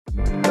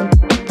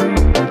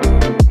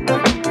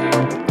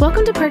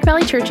Welcome to Park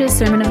Valley Church's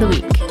Sermon of the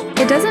Week.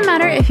 It doesn't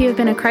matter if you have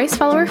been a Christ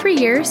follower for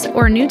years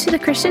or new to the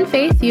Christian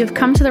faith, you have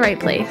come to the right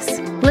place.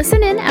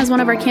 Listen in as one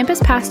of our campus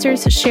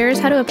pastors shares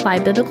how to apply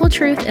biblical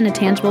truth in a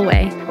tangible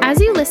way. As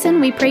you listen,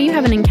 we pray you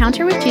have an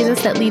encounter with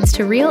Jesus that leads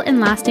to real and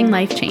lasting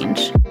life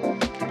change.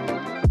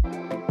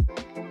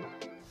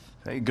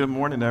 Hey, good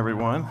morning,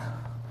 everyone.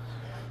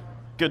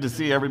 Good to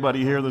see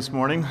everybody here this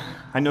morning.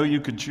 I know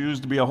you could choose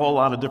to be a whole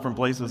lot of different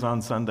places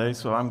on Sunday,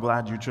 so I'm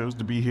glad you chose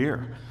to be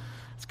here.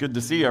 It's good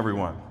to see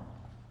everyone.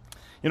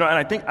 You know, and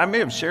I think I may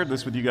have shared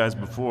this with you guys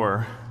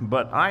before,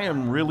 but I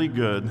am really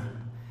good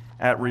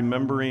at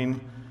remembering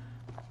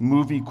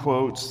movie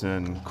quotes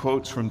and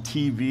quotes from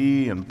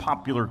TV and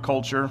popular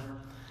culture.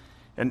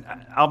 And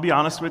I'll be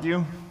honest with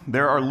you,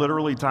 there are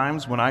literally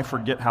times when I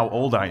forget how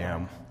old I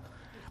am.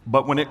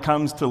 But when it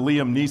comes to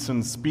Liam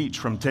Neeson's speech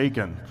from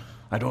Taken,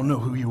 I don't know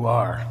who you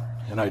are,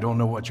 and I don't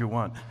know what you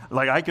want.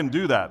 Like, I can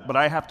do that, but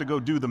I have to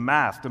go do the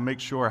math to make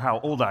sure how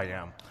old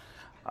I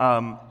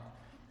am.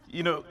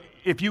 You know,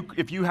 if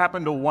you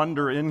happen to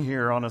wander in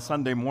here on a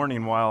Sunday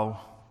morning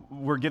while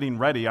we're getting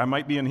ready, I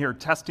might be in here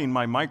testing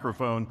my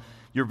microphone.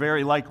 You're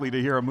very likely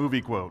to hear a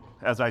movie quote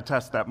as I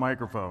test that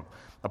microphone.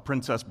 A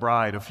Princess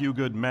Bride, A Few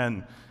Good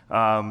Men,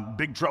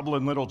 Big Trouble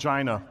in Little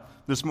China.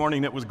 This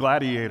morning it was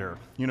Gladiator.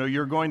 You know,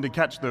 you're going to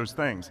catch those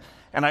things.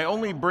 And I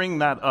only bring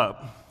that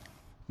up,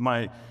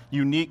 my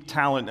unique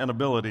talent and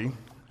ability,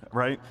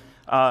 right?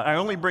 I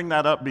only bring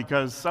that up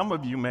because some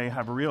of you may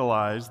have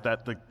realized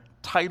that the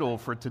title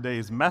for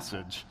today's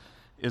message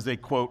is a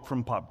quote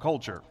from pop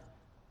culture.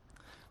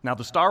 Now,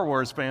 the Star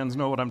Wars fans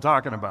know what I'm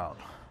talking about.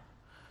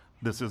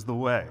 This is the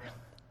way.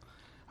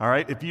 All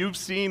right? If you've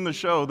seen the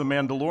show The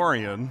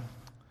Mandalorian,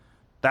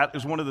 that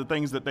is one of the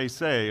things that they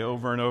say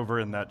over and over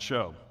in that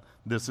show.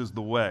 This is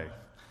the way.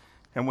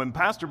 And when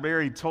Pastor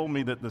Barry told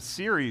me that the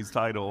series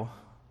title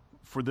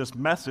for this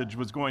message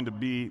was going to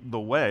be The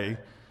Way,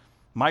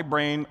 my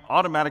brain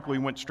automatically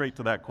went straight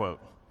to that quote.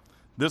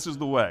 This is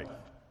the way.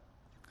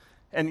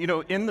 And you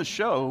know, in the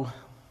show,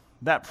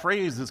 that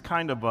phrase is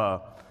kind of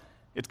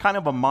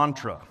a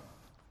mantra.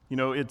 You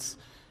know,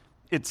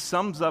 it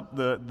sums up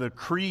the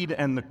creed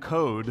and the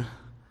code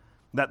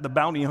that the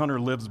bounty hunter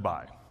lives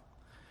by.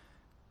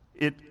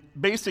 It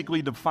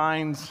basically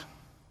defines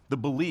the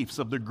beliefs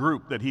of the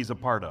group that he's a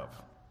part of.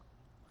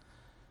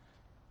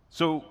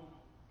 So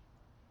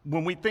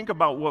when we think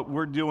about what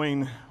we're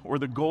doing or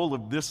the goal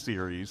of this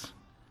series,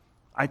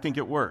 I think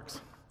it works.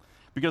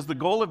 Because the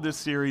goal of this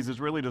series is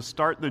really to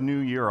start the new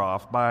year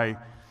off by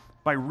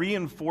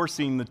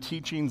reinforcing the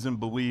teachings and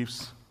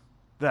beliefs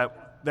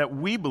that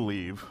we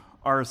believe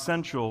are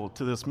essential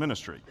to this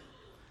ministry.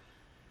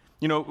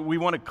 You know, we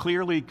want to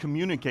clearly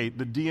communicate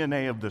the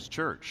DNA of this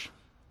church.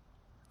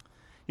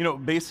 You know,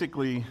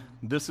 basically,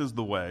 this is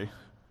the way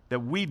that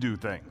we do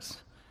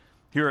things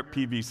here at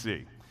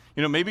PVC.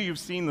 You know, maybe you've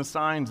seen the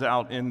signs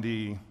out in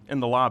the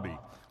lobby.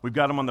 We've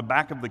got them on the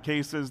back of the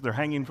cases. They're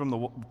hanging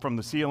from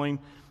the ceiling,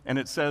 and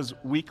it says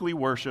weekly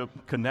worship,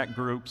 connect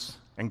groups,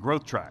 and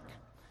growth track.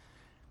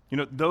 You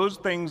know, those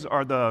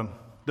are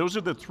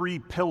the three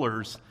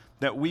pillars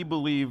that we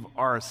believe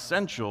are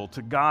essential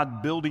to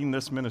God building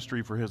this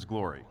ministry for His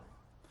glory.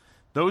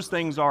 Those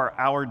things are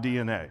our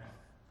DNA.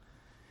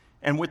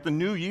 And with the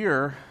new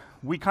year,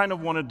 we kind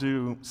of wanted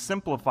to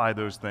simplify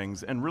those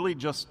things and really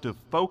just to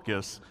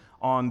focus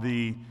on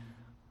the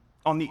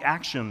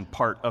action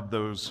part of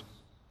those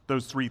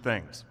three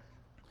things.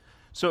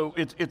 So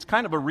it's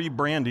kind of a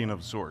rebranding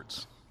of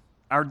sorts.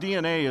 Our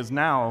DNA is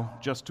now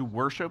just to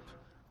worship,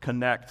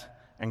 connect,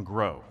 and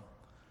grow.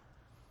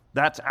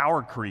 That's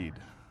our creed,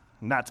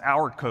 and that's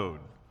our code.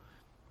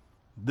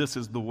 This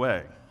is the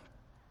way.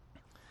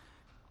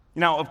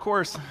 Now, of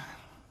course,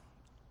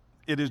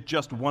 it is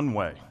just one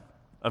way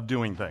of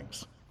doing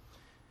things.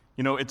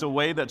 You know, it's a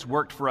way that's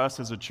worked for us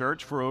as a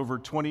church for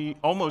over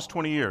almost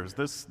 20 years.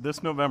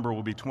 This November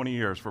will be 20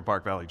 years for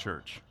Park Valley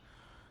Church.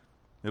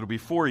 It'll be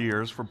 4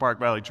 years for Park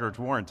Valley Church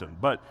Warrenton.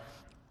 But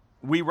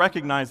we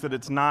recognize that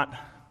it's not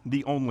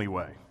the only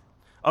way.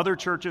 Other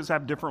churches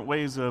have different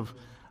ways of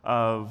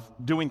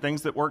doing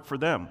things that work for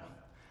them.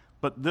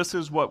 But this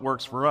is what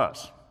works for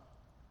us.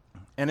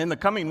 And in the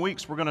coming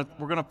weeks, we're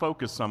gonna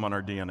focus some on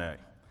our DNA.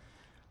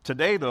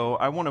 Today, though,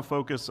 I want to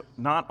focus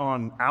not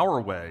on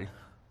our way,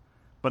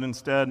 but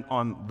instead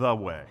on the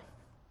way.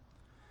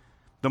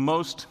 The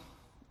most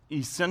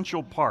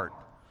essential part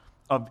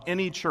of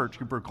any church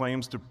who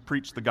proclaims to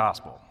preach the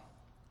gospel,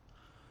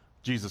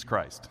 Jesus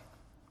Christ.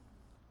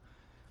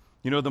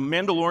 You know, the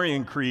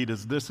Mandalorian creed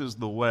is this is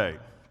the way,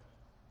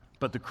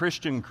 but the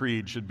Christian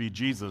creed should be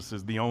Jesus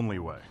is the only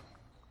way.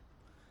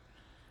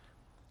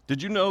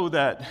 Did you know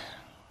that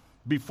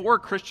before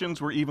Christians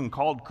were even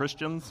called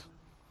Christians,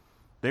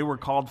 they were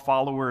called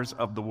followers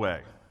of the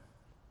way?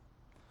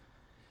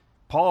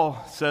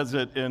 Paul says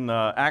it in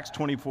Acts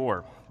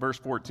 24, verse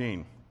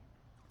 14.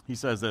 He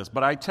says this,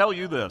 "But I tell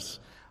you this,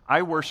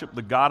 I worship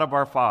the God of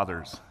our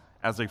fathers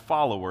as a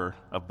follower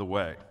of the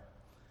way,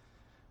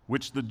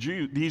 which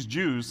these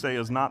Jews say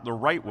is not the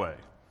right way.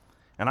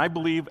 And I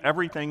believe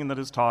everything that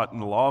is taught in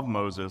the law of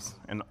Moses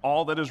and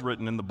all that is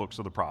written in the books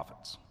of the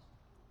prophets."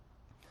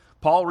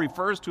 Paul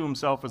refers to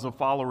himself as a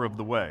follower of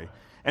the way.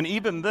 And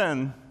even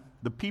then,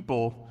 the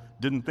people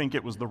didn't think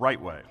it was the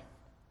right way.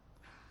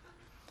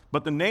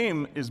 But the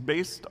name is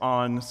based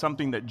on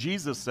something that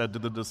Jesus said to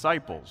the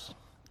disciples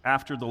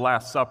after the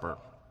Last Supper.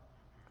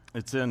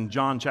 It's in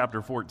John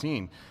chapter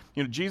 14.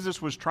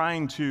 Jesus was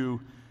trying to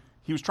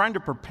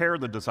prepare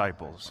the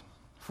disciples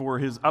for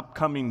his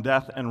upcoming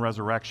death and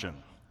resurrection,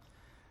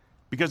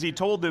 because he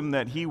told them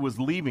that he was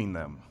leaving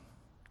them,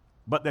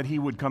 but that he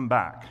would come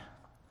back.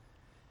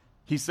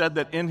 He said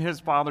that in his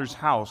Father's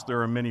house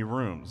there are many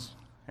rooms,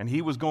 and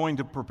he was going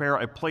to prepare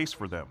a place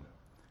for them.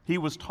 He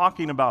was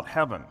talking about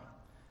heaven.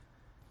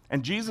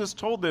 And Jesus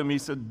told them, he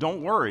said,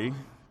 don't worry,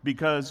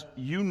 because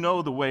you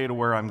know the way to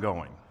where I'm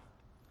going.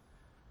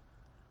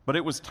 But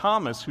it was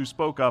Thomas who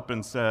spoke up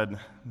and said,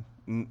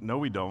 no,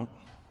 we don't.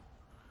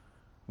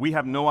 We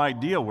have no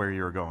idea where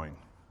you're going.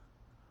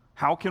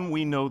 How can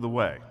we know the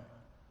way?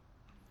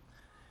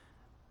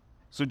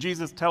 So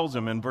Jesus tells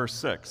him in verse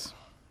 6,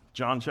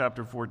 John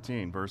chapter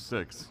 14, verse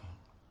 6,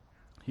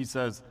 he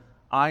says,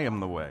 I am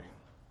the way,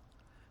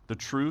 the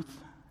truth,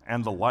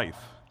 and the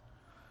life.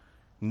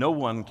 No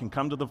one can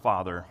come to the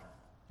Father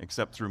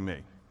except through me.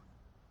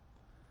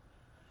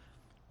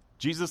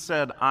 Jesus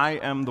said, I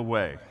am the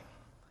way.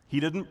 He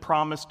didn't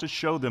promise to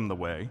show them the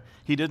way.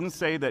 He didn't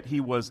say that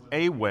he was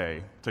a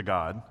way to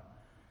God.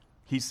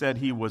 He said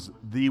he was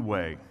the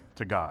way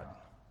to God.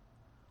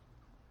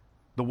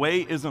 The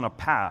way isn't a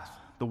path.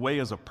 The way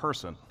is a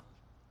person.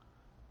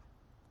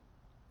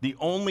 The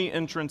only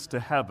entrance to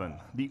heaven,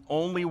 the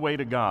only way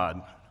to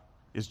God,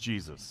 is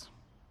Jesus.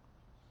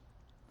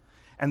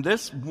 And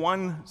this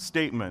one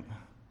statement,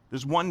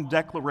 this one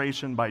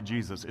declaration by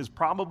Jesus, is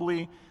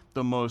probably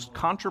the most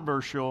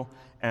controversial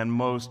and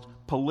most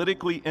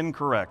politically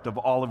incorrect of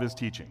all of his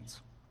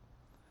teachings.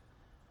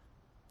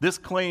 This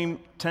claim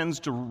tends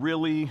to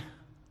really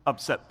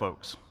upset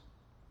folks,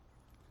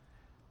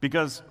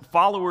 because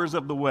followers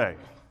of the way,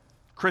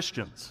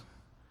 Christians,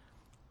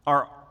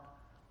 are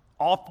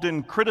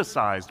often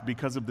criticized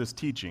because of this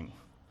teaching,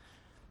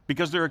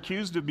 because they're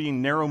accused of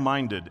being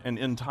narrow-minded and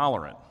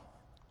intolerant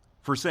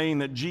for saying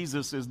that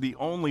Jesus is the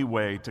only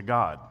way to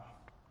God.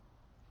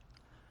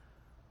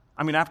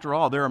 I mean, after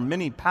all, there are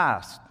many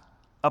paths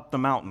up the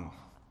mountain,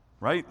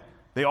 right?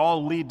 They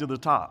all lead to the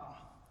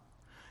top.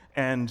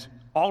 And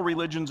all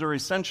religions are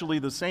essentially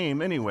the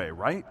same anyway,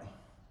 right?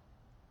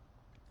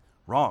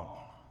 Wrong.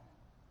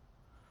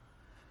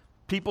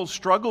 People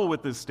struggle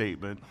with this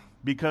statement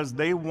because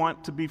they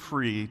want to be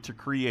free to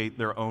create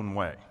their own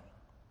way.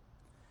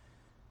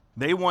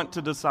 They want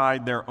to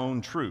decide their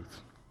own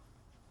truth.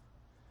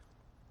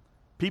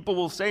 People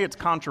will say it's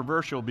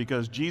controversial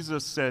because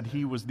Jesus said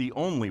he was the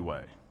only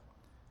way.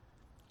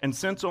 And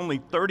since only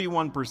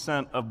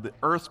 31% of the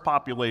Earth's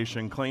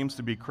population claims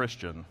to be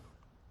Christian,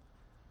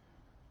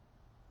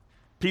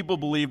 people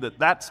believe that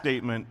that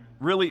statement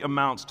really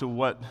amounts to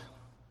what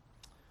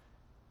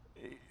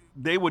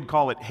they would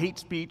call it hate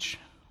speech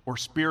or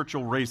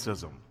spiritual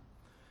racism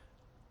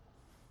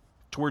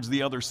towards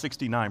the other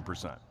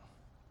 69%.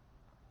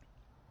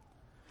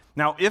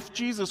 Now, if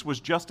Jesus was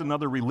just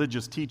another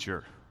religious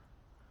teacher,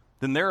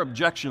 then their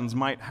objections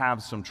might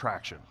have some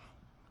traction,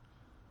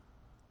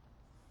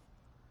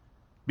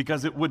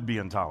 because it would be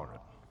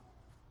intolerant.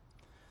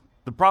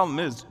 The problem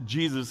is,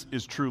 Jesus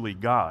is truly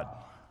God.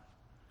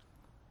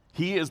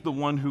 He is the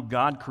one who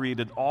God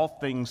created all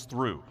things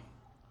through.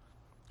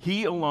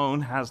 He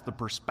alone has the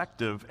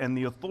perspective and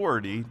the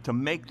authority to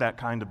make that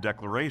kind of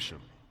declaration.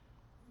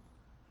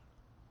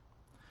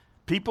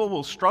 People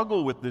will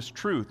struggle with this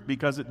truth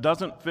because it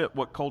doesn't fit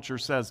what culture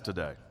says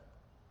today.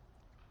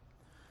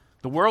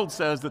 The world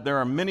says that there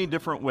are many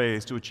different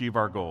ways to achieve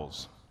our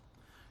goals,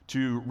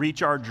 to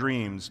reach our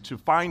dreams, to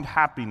find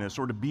happiness,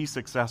 or to be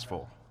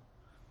successful.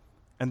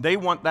 And they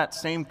want that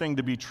same thing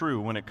to be true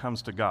when it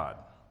comes to God.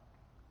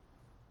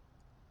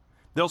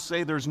 They'll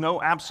say there's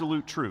no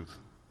absolute truth.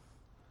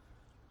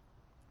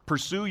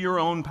 Pursue your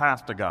own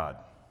path to God.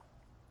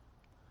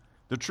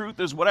 The truth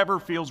is whatever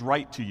feels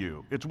right to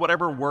you. It's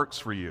whatever works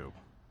for you.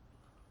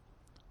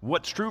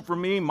 What's true for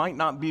me might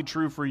not be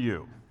true for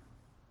you.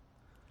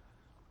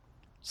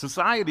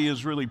 Society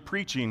is really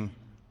preaching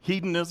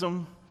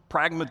hedonism,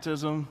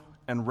 pragmatism,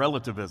 and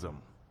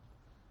relativism.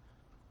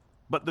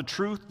 But the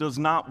truth does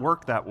not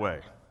work that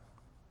way.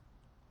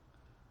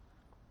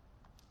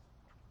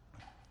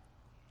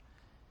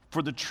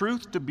 For the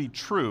truth to be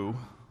true,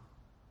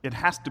 it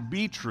has to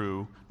be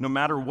true no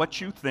matter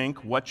what you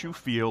think, what you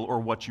feel, or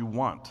what you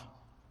want.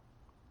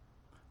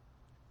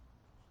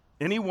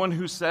 Anyone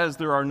who says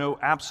there are no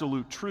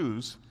absolute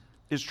truths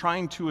is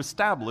trying to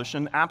establish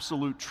an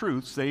absolute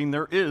truth, saying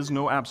there is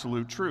no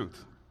absolute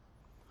truth.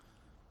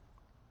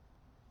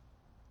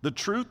 The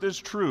truth is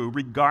true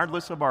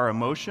regardless of our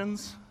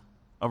emotions,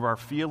 of our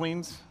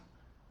feelings,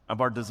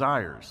 of our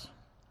desires.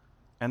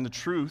 And the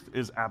truth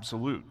is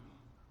absolute.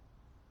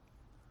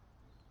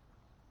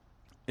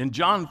 In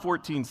John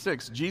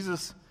 14:6,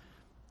 Jesus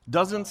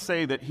doesn't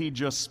say that he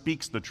just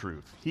speaks the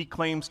truth. He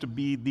claims to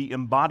be the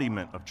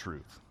embodiment of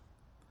truth.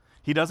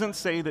 He doesn't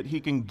say that he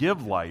can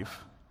give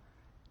life.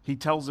 He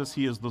tells us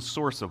he is the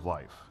source of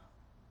life.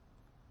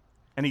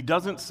 And he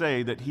doesn't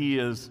say that he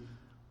is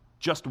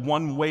just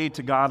one way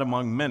to God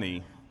among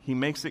many. He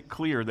makes it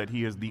clear that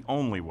he is the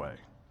only way.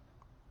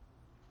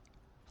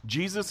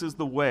 Jesus is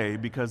the way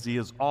because he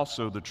is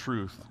also the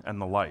truth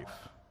and the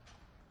life.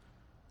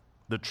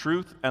 The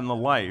truth and the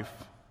life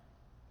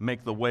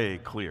make the way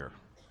clear.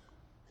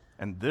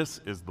 And this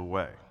is the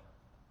way.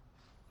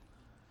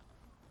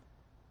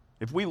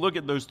 If we look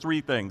at those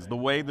three things, the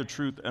way, the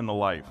truth, and the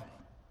life,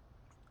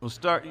 we'll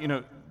start,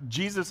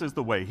 Jesus is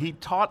the way. He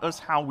taught us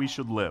how we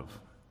should live.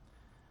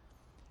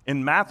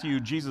 In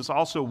Matthew, Jesus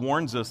also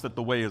warns us that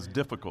the way is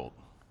difficult,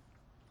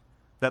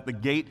 that the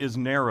gate is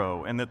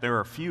narrow, and that there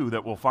are few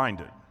that will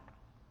find it.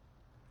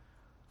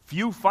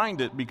 Few find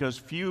it because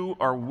few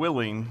are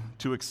willing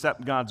to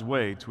accept God's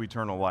way to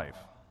eternal life.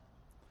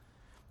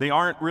 They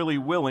aren't really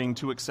willing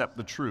to accept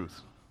the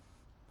truth,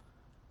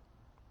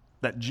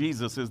 that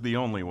Jesus is the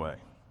only way.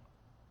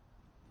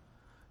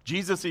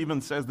 Jesus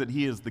even says that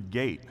he is the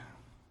gate,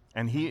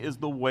 and he is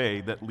the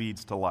way that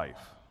leads to life.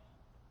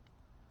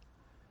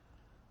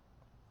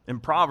 In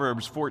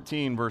Proverbs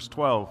 14, verse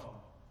 12,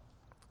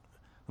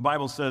 the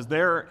Bible says,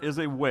 "There is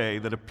a way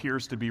that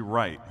appears to be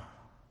right,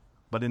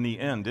 but in the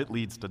end it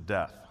leads to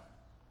death."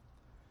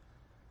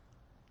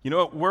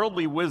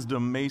 Worldly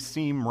wisdom may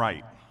seem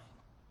right.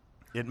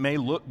 It may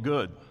look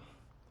good.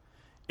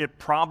 It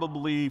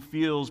probably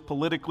feels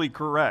politically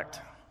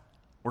correct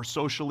or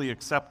socially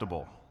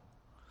acceptable.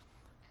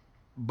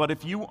 But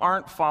if you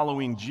aren't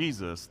following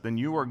Jesus, then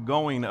you are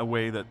going a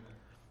way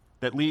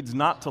that leads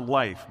not to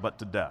life, but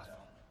to death.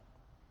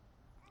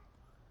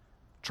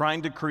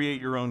 Trying to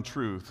create your own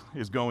truth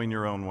is going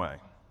your own way.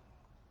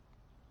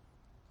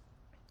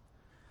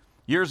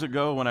 Years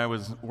ago, when I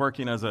was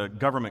working as a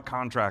government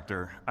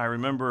contractor, I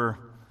remember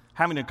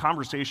having a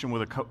conversation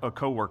with a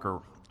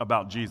coworker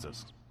about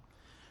Jesus.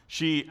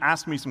 She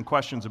asked me some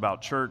questions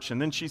about church,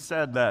 and then she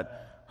said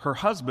that her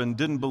husband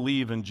didn't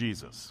believe in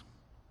Jesus.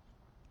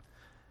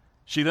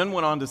 She then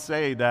went on to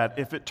say that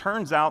if it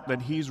turns out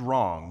that he's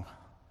wrong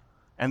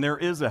and there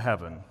is a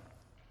heaven,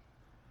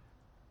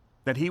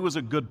 that he was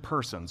a good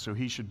person, so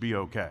he should be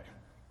okay.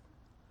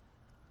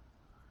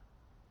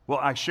 Well,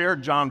 I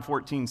shared John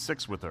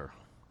 14:6 with her.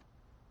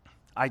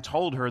 I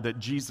told her that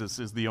Jesus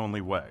is the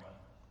only way.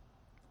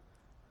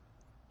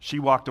 She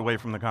walked away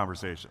from the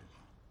conversation.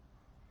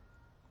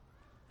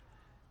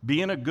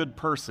 Being a good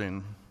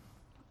person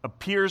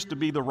appears to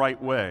be the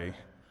right way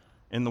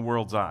in the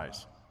world's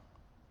eyes.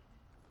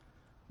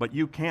 But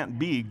you can't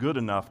be good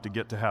enough to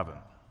get to heaven.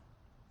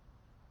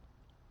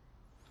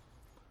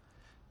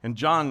 In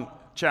John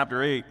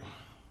chapter 8,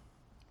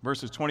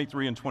 verses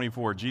 23 and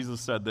 24, Jesus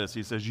said this.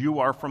 He says, "You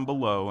are from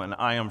below, and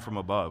I am from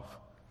above.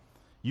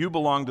 You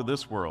belong to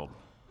this world.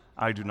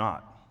 I do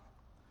not.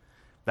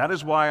 That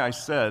is why I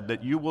said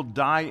that you will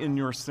die in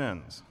your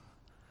sins.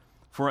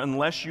 For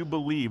unless you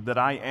believe that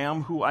I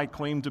am who I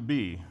claim to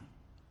be,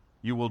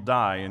 you will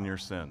die in your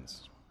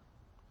sins."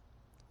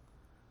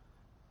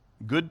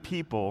 Good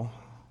people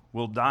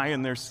will die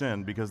in their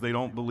sin because they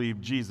don't believe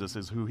Jesus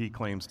is who he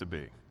claims to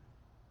be.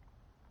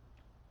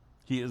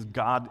 He is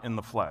God in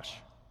the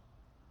flesh.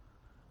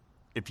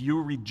 If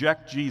you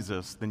reject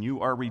Jesus, then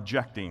you are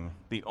rejecting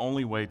the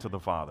only way to the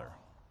Father.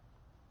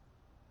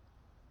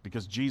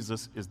 Because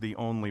Jesus is the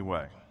only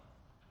way.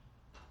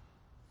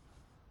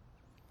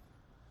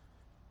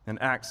 In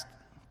Acts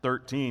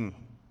 13,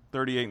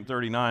 38 and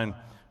 39, it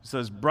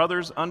says,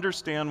 "Brothers,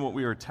 understand what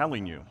we are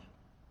telling you.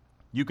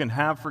 You can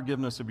have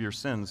forgiveness of your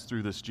sins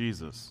through this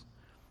Jesus.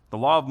 The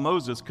law of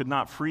Moses could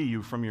not free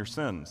you from your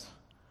sins,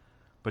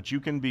 but you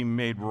can be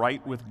made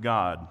right with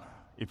God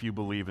if you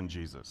believe in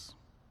Jesus."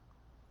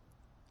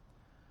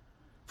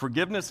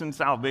 Forgiveness and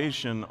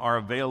salvation are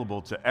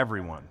available to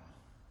everyone.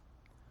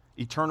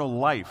 Eternal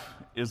life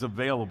is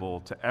available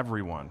to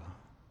everyone.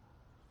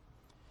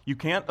 You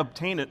can't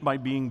obtain it by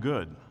being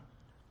good.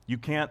 You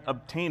can't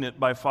obtain it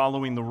by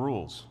following the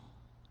rules.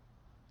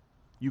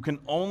 You can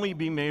only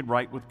be made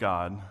right with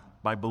God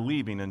by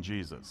believing in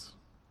Jesus.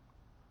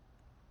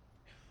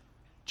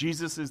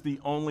 Jesus is the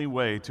only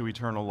way to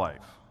eternal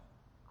life.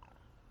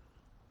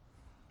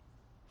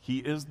 He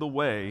is the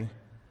way.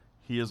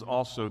 He is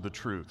also the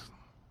truth.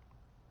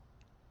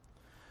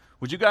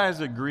 Would you guys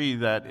agree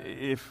that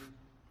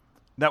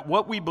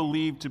what we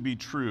believe to be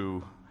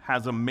true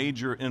has a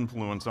major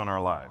influence on our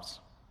lives?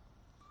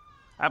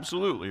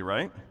 Absolutely,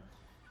 right?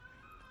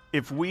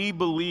 If we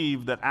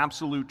believe that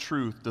absolute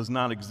truth does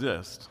not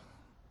exist,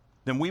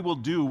 then we will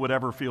do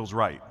whatever feels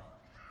right,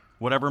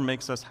 whatever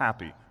makes us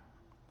happy.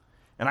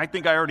 And I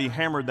think I already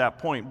hammered that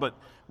point, but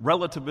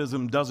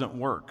relativism doesn't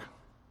work.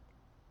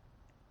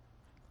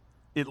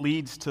 It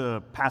leads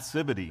to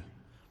passivity,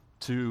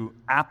 to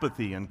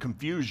apathy and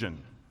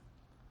confusion.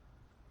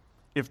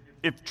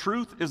 If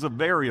truth is a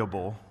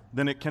variable,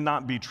 then it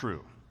cannot be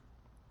true.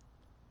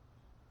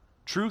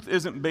 Truth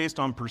isn't based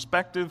on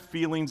perspective,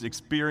 feelings,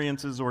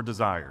 experiences, or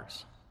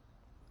desires.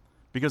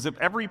 Because if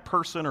every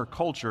person or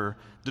culture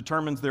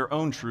determines their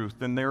own truth,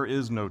 then there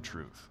is no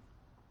truth.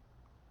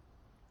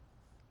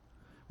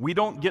 We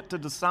don't get to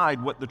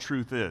decide what the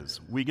truth is.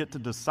 We get to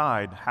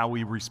decide how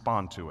we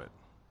respond to it.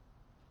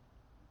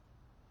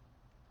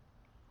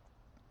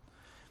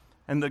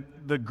 And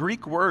the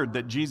Greek word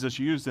that Jesus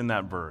used in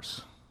that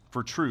verse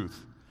for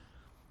truth,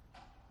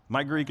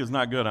 my Greek is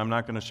not good, I'm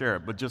not going to share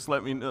it, but just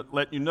let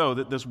you know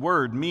that this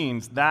word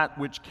means that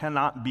which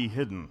cannot be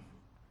hidden.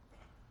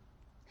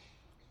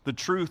 The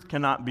truth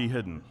cannot be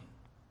hidden.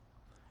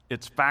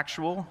 It's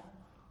factual,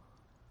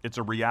 it's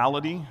a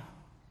reality,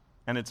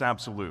 and it's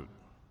absolute.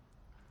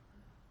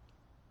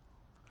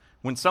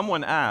 When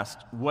someone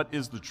asked, what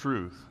is the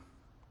truth,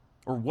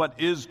 or what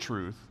is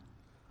truth,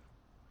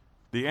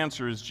 the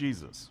answer is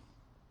Jesus.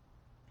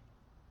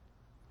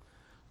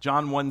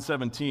 John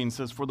 1:17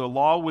 says, "For the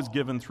law was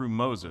given through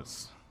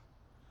Moses.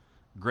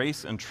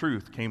 Grace and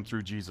truth came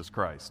through Jesus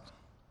Christ."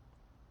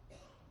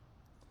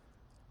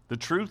 The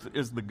truth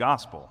is the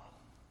gospel,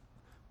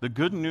 the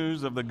good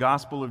news of the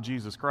gospel of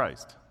Jesus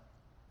Christ.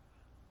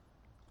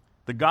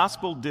 The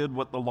gospel did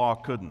what the law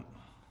couldn't.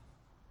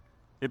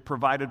 It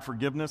provided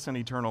forgiveness and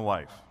eternal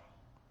life.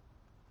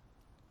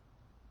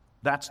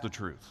 That's the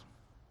truth.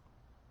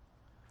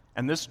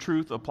 And this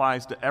truth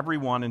applies to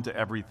everyone and to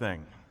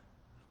everything.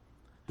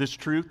 This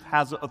truth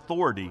has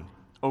authority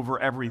over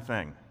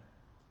everything.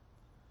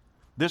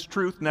 This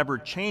truth never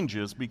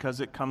changes because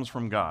it comes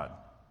from God,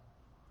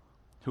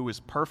 who is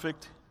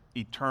perfect,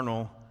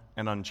 eternal,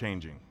 and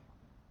unchanging.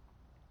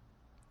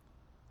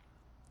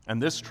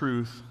 And this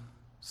truth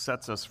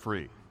sets us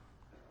free.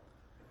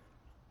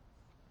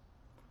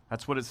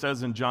 That's what it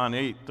says in John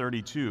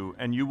 8:32,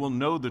 "And you will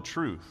know the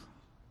truth,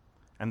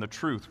 and the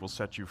truth will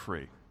set you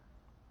free."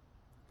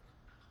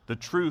 The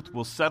truth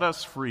will set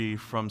us free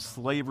from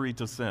slavery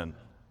to sin.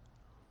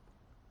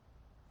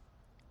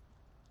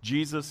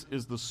 Jesus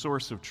is the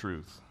source of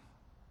truth,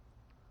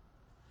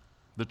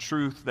 the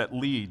truth that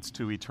leads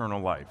to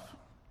eternal life.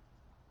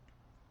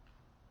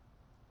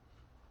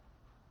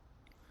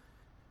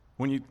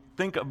 When you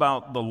think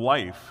about the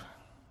life,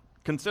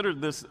 consider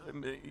this,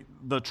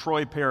 the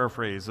Troy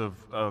paraphrase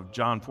of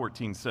John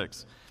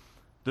 14:6.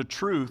 The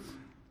truth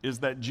is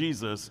that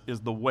Jesus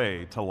is the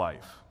way to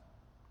life.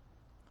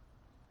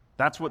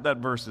 That's what that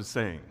verse is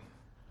saying.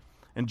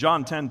 In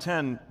John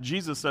 10:10,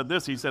 Jesus said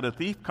this. He said, "A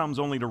thief comes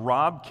only to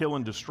rob, kill,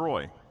 and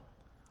destroy.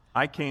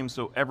 I came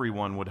so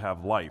everyone would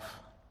have life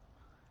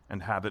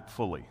and have it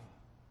fully."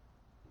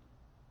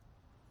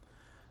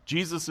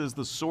 Jesus is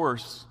the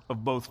source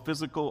of both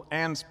physical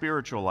and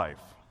spiritual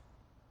life.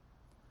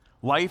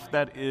 Life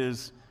that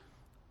is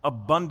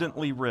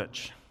abundantly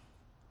rich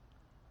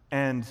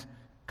and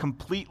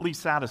completely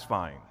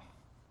satisfying.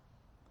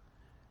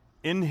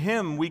 In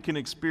Him, we can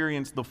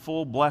experience the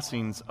full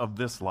blessings of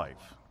this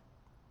life.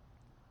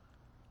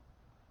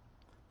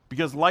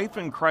 Because life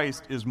in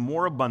Christ is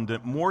more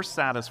abundant, more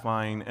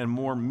satisfying, and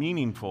more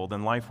meaningful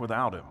than life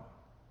without Him.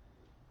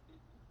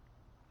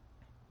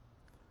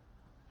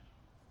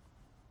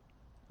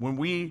 When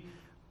we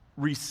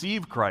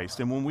receive Christ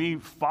and when we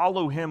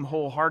follow Him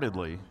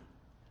wholeheartedly,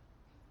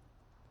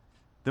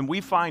 then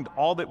we find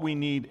all that we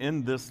need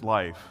in this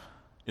life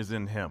is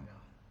in Him.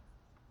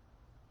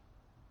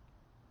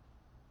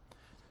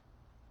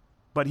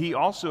 But He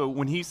also,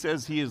 when He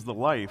says He is the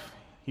life,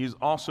 He's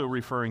also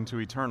referring to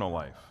eternal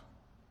life.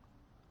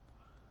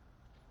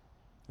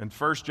 In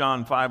 1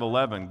 John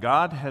 5:11,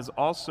 God has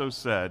also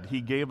said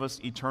He gave us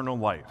eternal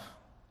life,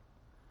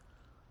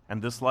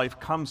 and this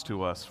life comes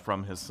to us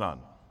from His Son.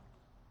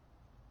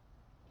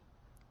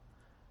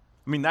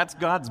 I mean, that's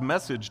God's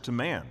message to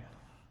man.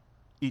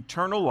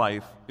 Eternal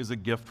life is a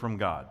gift from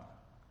God,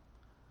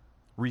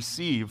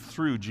 received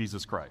through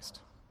Jesus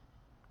Christ.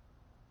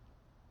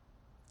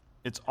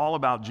 It's all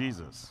about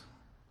Jesus,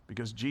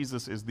 because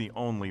Jesus is the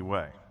only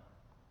way.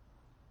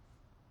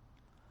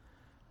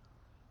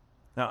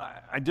 Now,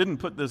 I didn't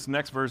put this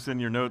next verse in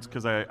your notes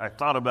because I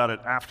thought about it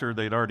after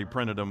they'd already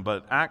printed them,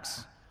 but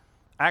Acts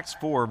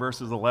 4,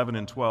 verses 11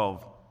 and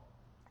 12,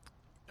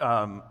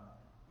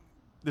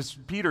 this is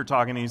Peter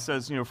talking, and he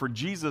says, for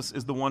Jesus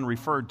is the one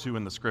referred to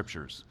in the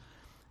Scriptures.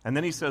 And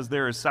then he says,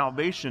 there is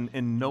salvation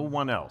in no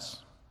one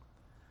else.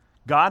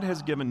 God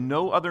has given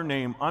no other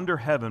name under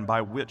heaven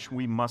by which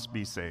we must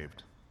be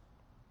saved.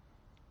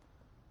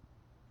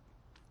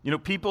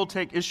 People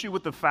take issue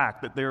with the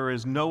fact that there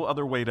is no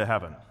other way to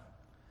heaven,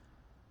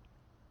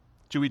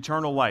 to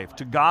eternal life,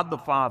 to God the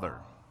Father,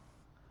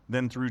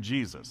 than through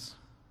Jesus.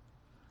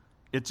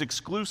 It's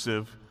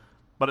exclusive,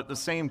 but at the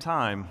same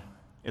time,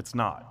 it's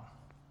not.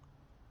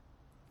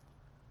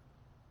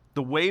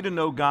 The way to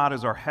know God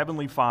as our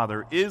Heavenly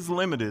Father is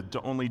limited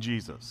to only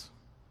Jesus.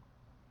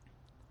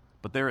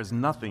 But there is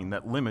nothing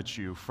that limits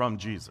you from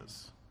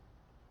Jesus.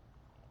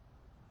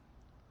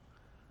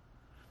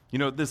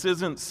 This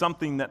isn't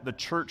something that the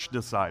church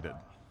decided.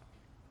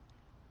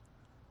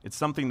 It's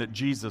something that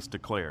Jesus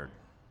declared.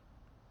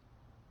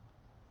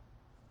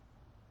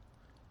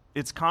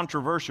 It's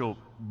controversial,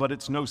 but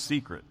it's no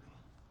secret.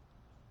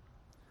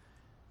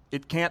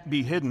 It can't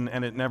be hidden,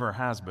 and it never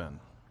has been.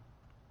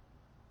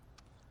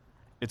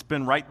 It's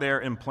been right there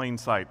in plain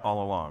sight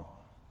all along.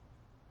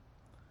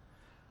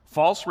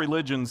 False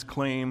religions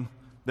claim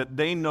that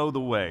they know the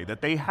way,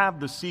 that they have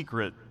the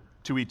secret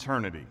to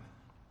eternity.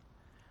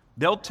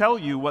 They'll tell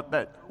you what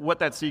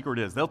that secret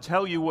is. They'll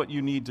tell you what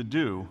you need to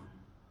do,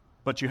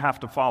 but you have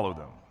to follow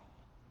them.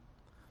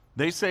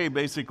 They say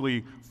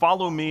basically,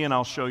 follow me and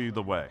I'll show you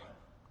the way.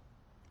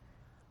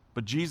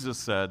 But Jesus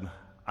said,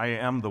 I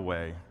am the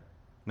way,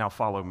 now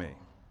follow me.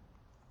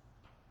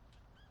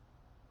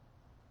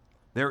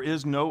 There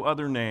is no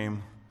other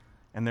name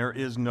and there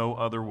is no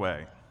other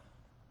way.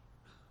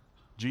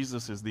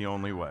 Jesus is the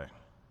only way.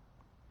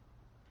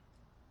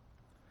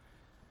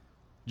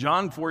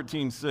 John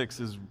 14:6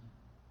 is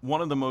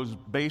one of the most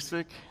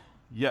basic,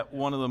 yet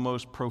one of the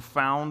most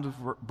profound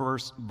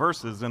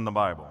verses in the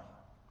Bible.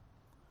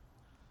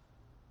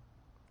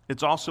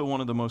 It's also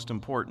one of the most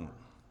important.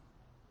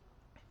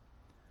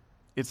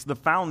 It's the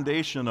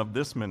foundation of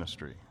this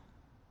ministry.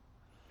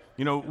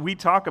 You know, we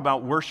talk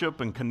about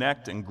worship and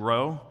connect and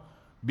grow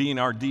being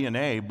our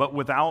DNA, but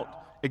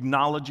without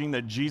acknowledging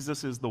that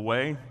Jesus is the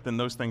way, then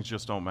those things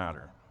just don't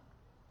matter.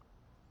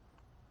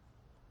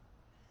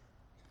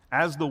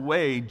 As the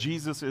way,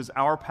 Jesus is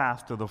our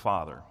path to the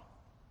Father.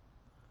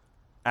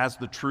 As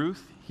the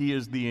truth, he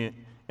is the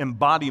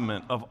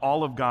embodiment of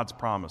all of God's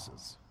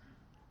promises.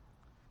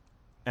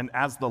 And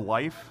as the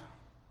life,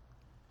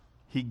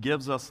 he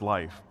gives us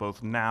life,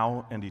 both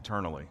now and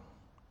eternally.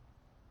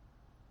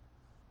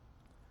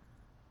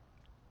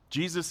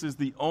 Jesus is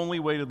the only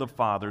way to the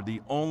Father,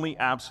 the only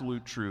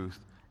absolute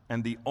truth,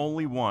 and the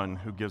only one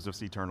who gives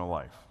us eternal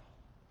life.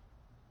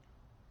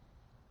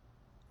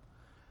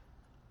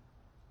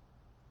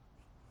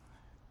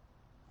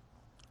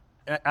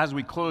 As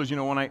we close, you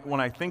know, when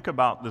I think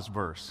about this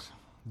verse,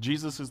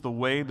 Jesus is the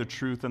way, the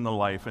truth, and the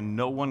life, and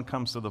no one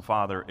comes to the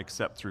Father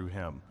except through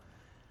him.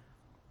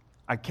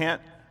 I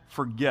can't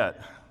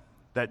forget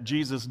that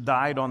Jesus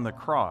died on the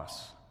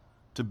cross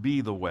to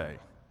be the way,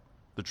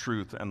 the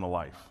truth, and the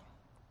life.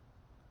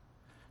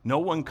 No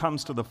one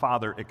comes to the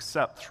Father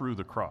except through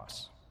the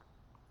cross.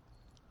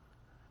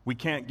 We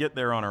can't get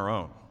there on our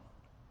own.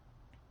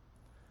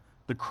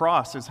 The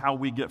cross is how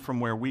we get from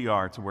where we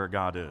are to where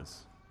God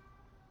is.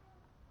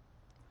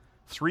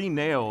 3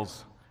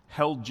 nails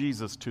held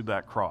Jesus to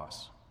that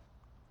cross.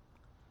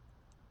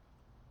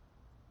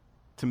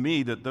 To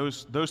me, that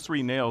those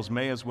 3 nails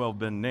may as well have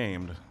been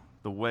named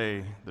the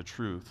way, the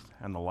truth,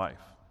 and the life.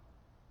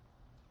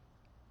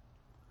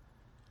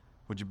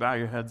 Would you bow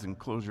your heads and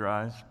close your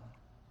eyes?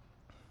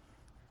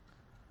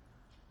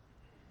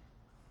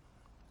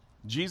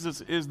 Jesus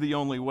is the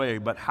only way,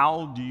 but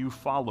how do you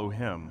follow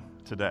him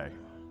today?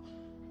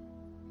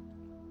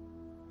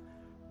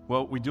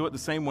 Well, we do it the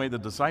same way the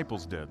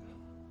disciples did.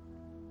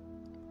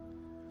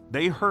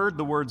 They heard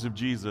the words of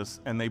Jesus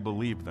and they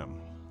believed them.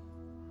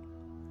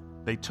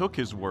 They took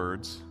his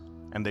words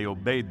and they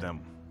obeyed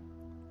them.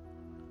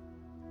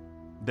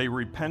 They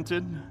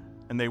repented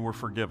and they were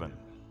forgiven.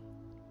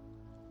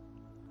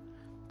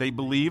 They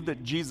believed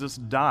that Jesus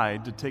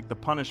died to take the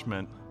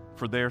punishment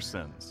for their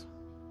sins,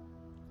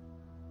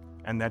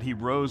 and that he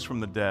rose from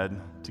the dead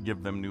to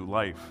give them new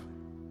life.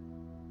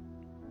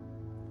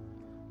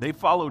 They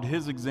followed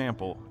his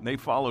example, they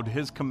followed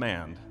his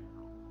command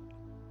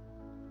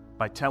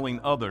by telling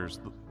others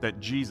that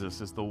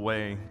Jesus is the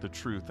way, the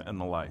truth,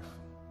 and the life.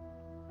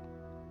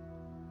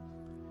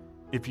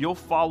 If you'll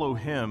follow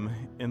him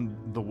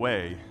in the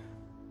way,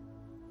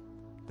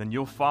 then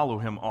you'll follow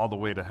him all the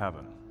way to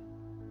heaven.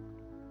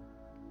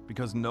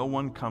 Because no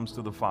one comes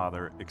to the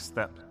Father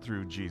except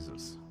through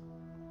Jesus.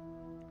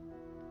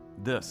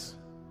 This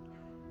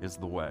is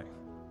the way.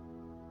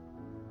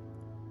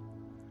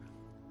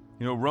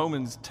 You know,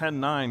 Romans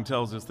 10:9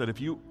 tells us that if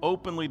you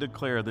openly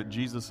declare that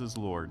Jesus is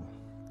Lord,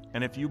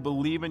 and if you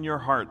believe in your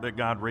heart that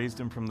God raised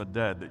him from the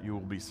dead, that you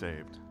will be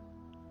saved.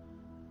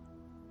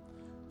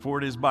 For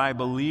it is by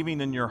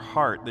believing in your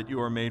heart that you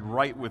are made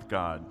right with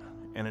God,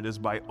 and it is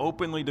by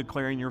openly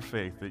declaring your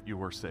faith that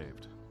you are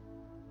saved.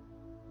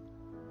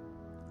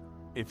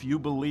 If you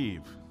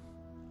believe,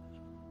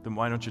 then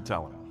why don't you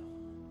tell him?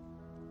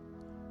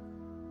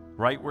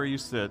 Right where you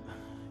sit,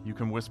 you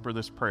can whisper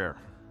this prayer.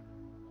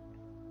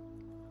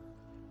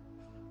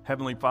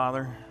 Heavenly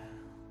Father,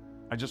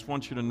 I just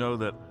want you to know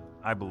that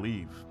I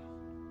believe.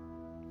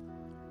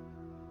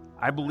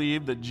 I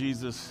believe that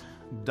Jesus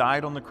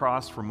died on the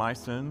cross for my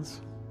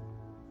sins,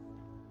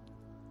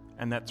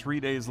 and that 3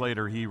 days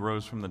later he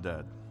rose from the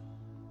dead.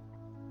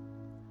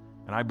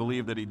 And I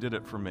believe that he did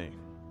it for me.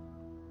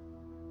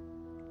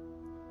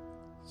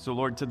 So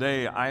Lord,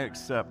 today I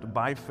accept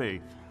by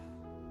faith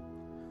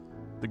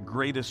the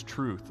greatest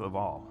truth of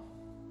all.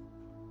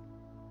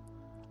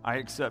 I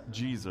accept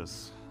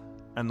Jesus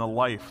and the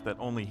life that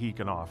only he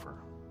can offer.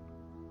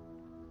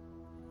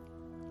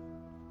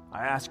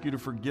 I ask you to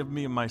forgive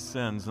me of my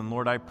sins, and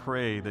Lord, I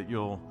pray that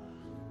you'll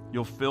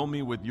fill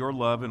me with your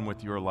love and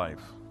with your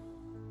life.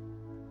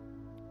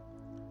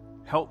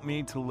 Help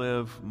me to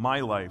live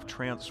my life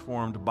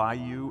transformed by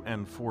you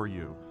and for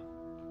you.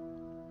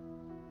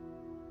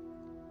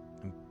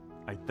 And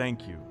I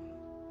thank you.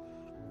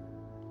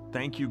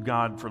 Thank you,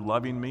 God, for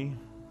loving me,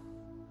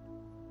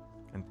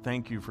 and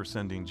thank you for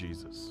sending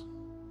Jesus.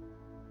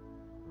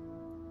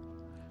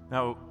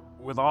 Now,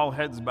 with all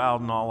heads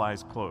bowed and all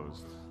eyes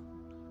closed,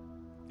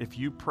 if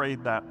you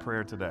prayed that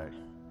prayer today,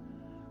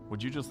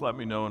 would you just let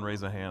me know and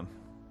raise a hand?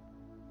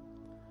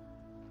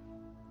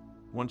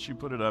 Once you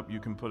put it up, you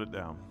can put it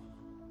down.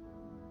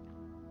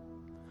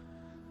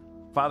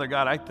 Father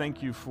God, I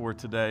thank you for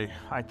today.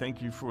 I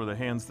thank you for the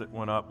hands that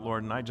went up,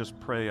 Lord, and I just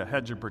pray a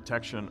hedge of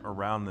protection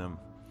around them.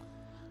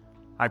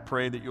 I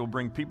pray that you'll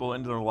bring people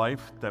into their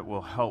life that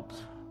will help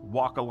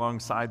walk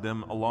alongside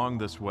them along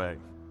this way,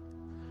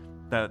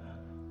 that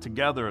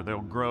together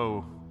they'll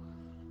grow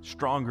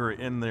stronger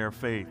in their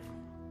faith.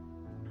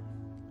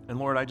 And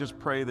Lord, I just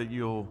pray that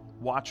you'll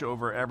watch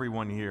over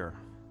everyone here,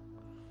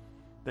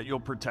 that you'll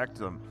protect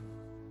them,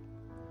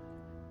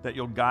 that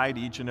you'll guide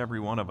each and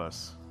every one of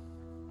us.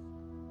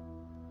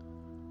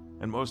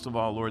 And most of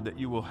all, Lord, that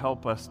you will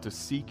help us to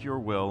seek your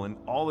will in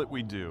all that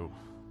we do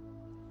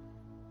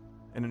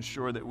and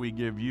ensure that we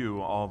give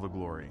you all the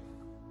glory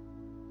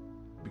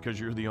because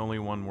you're the only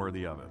one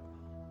worthy of it.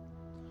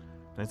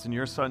 And it's in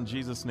your Son,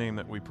 Jesus' name,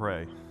 that we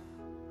pray.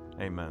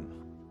 Amen.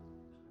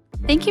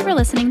 Thank you for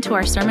listening to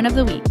our Sermon of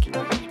the Week.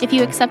 If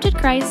you accepted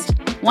Christ,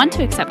 want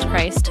to accept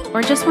Christ,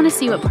 or just want to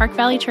see what Park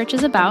Valley Church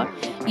is about,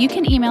 you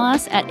can email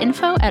us at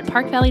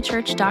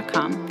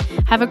info@parkvalleychurch.com.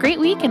 Have a great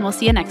week, and we'll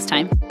see you next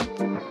time.